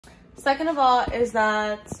Second of all is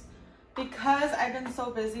that because I've been so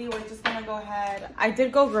busy, we're just gonna go ahead. I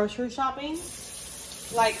did go grocery shopping.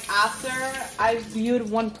 Like after I viewed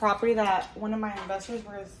one property that one of my investors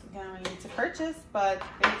was going to purchase, but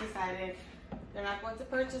they decided they're not going to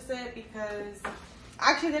purchase it because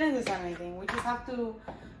actually they didn't decide anything. We just have to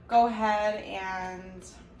go ahead and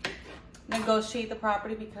negotiate the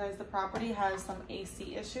property because the property has some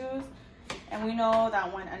AC issues. And we know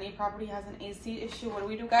that when any property has an AC issue, what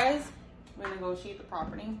do, guys? We negotiate the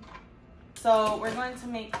property. So we're going to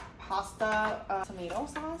make pasta tomato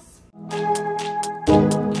sauce.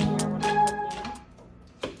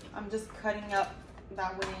 I'm just cutting up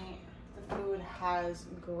that way the food has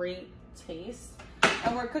great taste.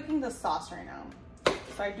 And we're cooking the sauce right now.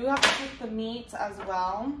 So I do have to cook the meat as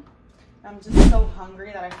well. I'm just so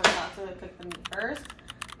hungry that I forgot to cook the meat first.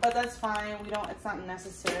 But that's fine. It's not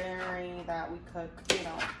necessary that we cook, you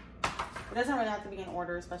know. It doesn't really have to be in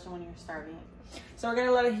order, especially when you're starving. So we're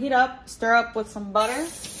gonna let it heat up, stir up with some butter.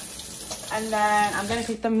 And then I'm gonna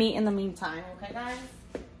cook the meat in the meantime, okay guys?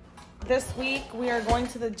 This week we are going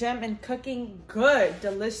to the gym and cooking good,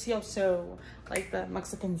 delicioso, like the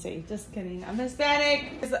Mexicans say. Just kidding, I'm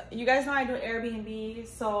Hispanic. You guys know I do Airbnb,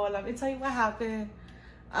 so let me tell you what happened.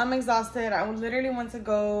 I'm exhausted. I literally want to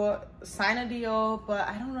go sign a deal, but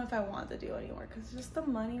I don't know if I want the deal anymore because just the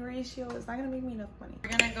money ratio is not gonna make me enough money.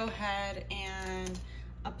 We're gonna go ahead and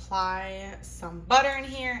apply some butter in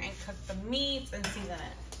here and cook the meat and season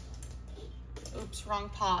it. Oops, wrong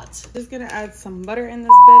pot. Just gonna add some butter in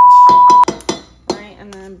this bitch, right?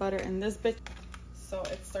 And then butter in this bitch. So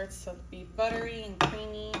it starts to be buttery and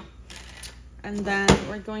creamy. And then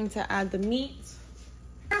we're going to add the meat.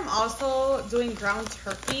 I'm also doing ground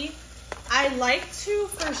turkey. I like to,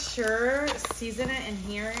 for sure, season it in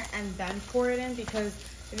here and then pour it in because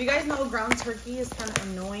if you guys know, ground turkey is kind of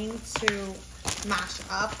annoying to mash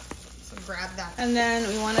up. So grab that. And then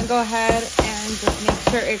we want to go ahead and just make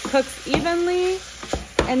sure it cooks evenly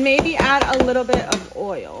and maybe add a little bit of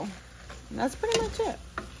oil. And that's pretty much it.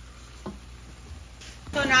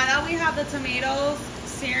 So now that we have the tomatoes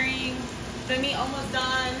searing, the meat almost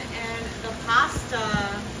done, and the pasta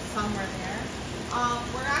somewhere there,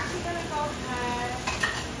 we're actually gonna go ahead,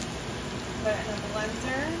 put it in a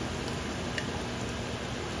blender,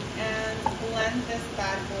 and blend this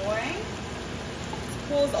bad boy. It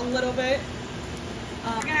cools a little bit.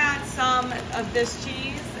 We're gonna add some of this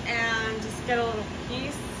cheese and just get a little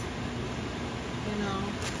piece, you know,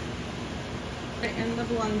 put it in the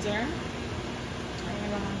blender. I'm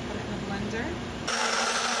gonna put it in the blender.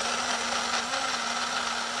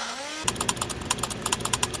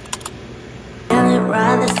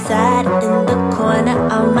 Rather sad in the corner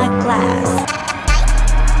of my class.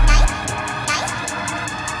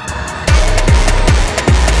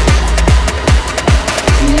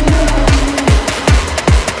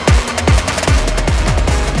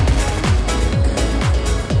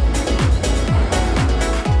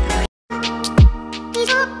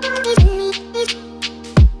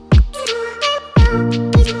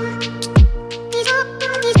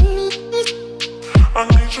 I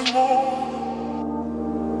need you more.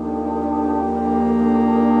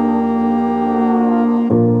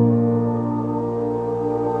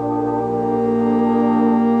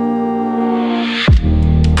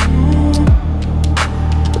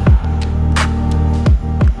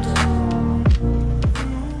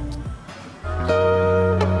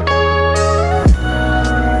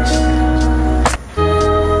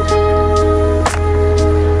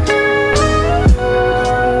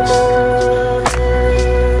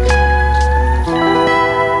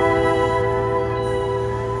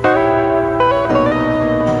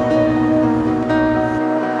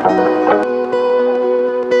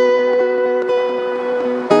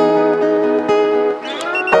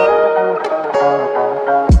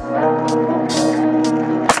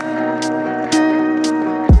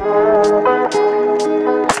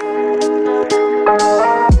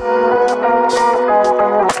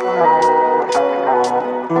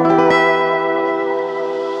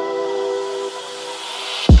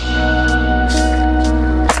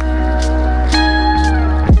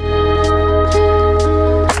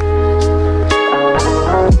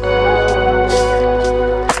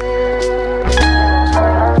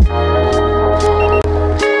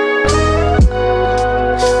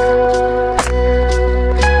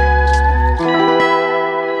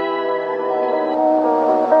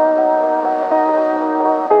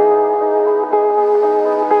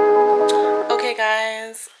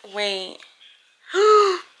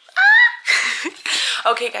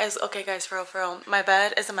 Okay guys, for real. My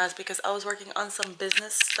bed is a mess because I was working on some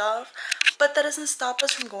business stuff, but that doesn't stop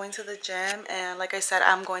us from going to the gym. And like I said,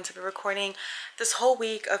 I'm going to be recording this whole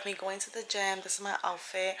week of me going to the gym. This is my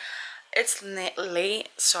outfit. It's late,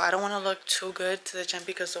 so I don't want to look too good to the gym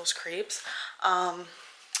because those crepes.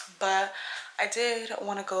 But I did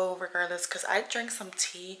want to go regardless because I drank some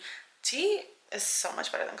tea. Tea is so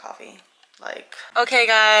much better than coffee. Like, okay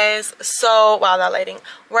guys, so wow, that lighting,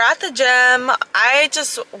 we're at the gym. I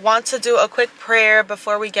just want to do a quick prayer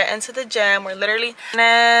before we get into the gym. We're literally,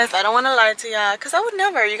 I don't want to lie to y'all because I would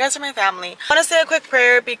never. You guys are my family. I want to say a quick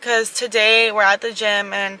prayer because today we're at the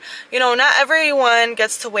gym, and you know, not everyone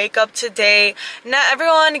gets to wake up today. Not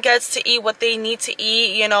everyone gets to eat what they need to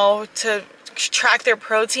eat, you know, to track their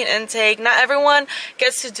protein intake. Not everyone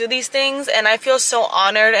gets to do these things, and I feel so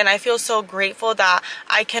honored and I feel so grateful that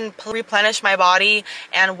I can replenish my body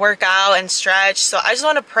and work out and stretch. So I just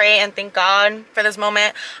want to pray and thank God for this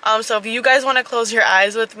moment. So if you guys want to close your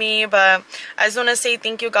eyes with me, but I just want to say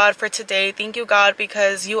thank you, God, for today. Thank you, God,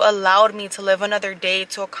 because you allowed me to live another day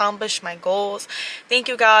to accomplish my goals. Thank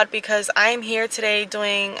you, God, because I am here today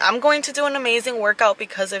I'm going to do an amazing workout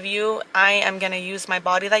because of you. I am going to use my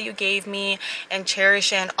body that you gave me and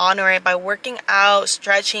cherish it and honor it by working out,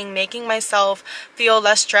 stretching, making myself feel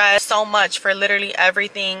less stressed. So much for literally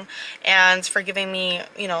everything and for giving me,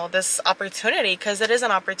 you know, this opportunity, because it is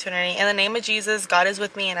an opportunity. In the name of Jesus, God is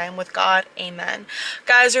with me and I am with God. Amen.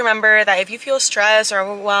 Guys, remember that if you feel stressed or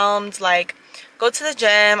overwhelmed, like, go to the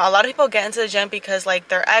gym. A lot of people get into the gym because like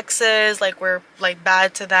their exes like were like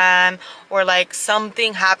bad to them, or like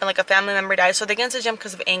something happened, like a family member died, so they get into the gym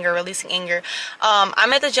because of anger, releasing anger.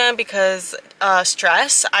 I'm at the gym because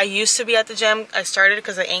stress. I used to be at the gym. I started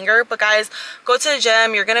because of anger. But guys, go to the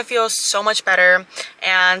gym. You're gonna feel so much better.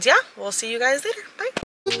 And yeah, we'll see you guys later. Bye.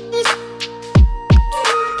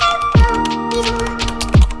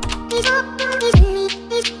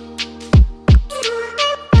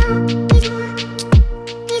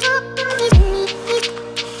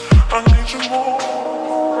 I need you more.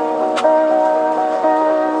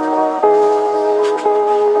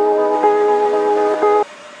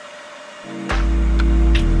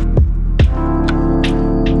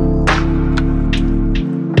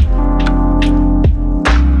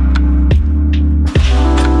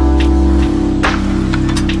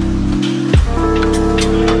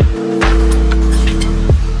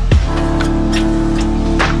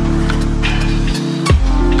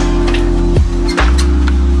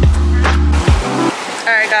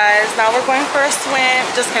 Now we're going for a swim.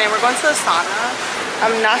 Just kidding, we're going to the sauna.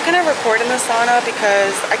 I'm not gonna record in the sauna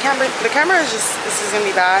because I can't bring the camera. Is just, this is gonna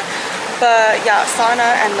be bad. But yeah,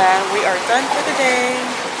 sauna, and then we are done for the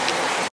day.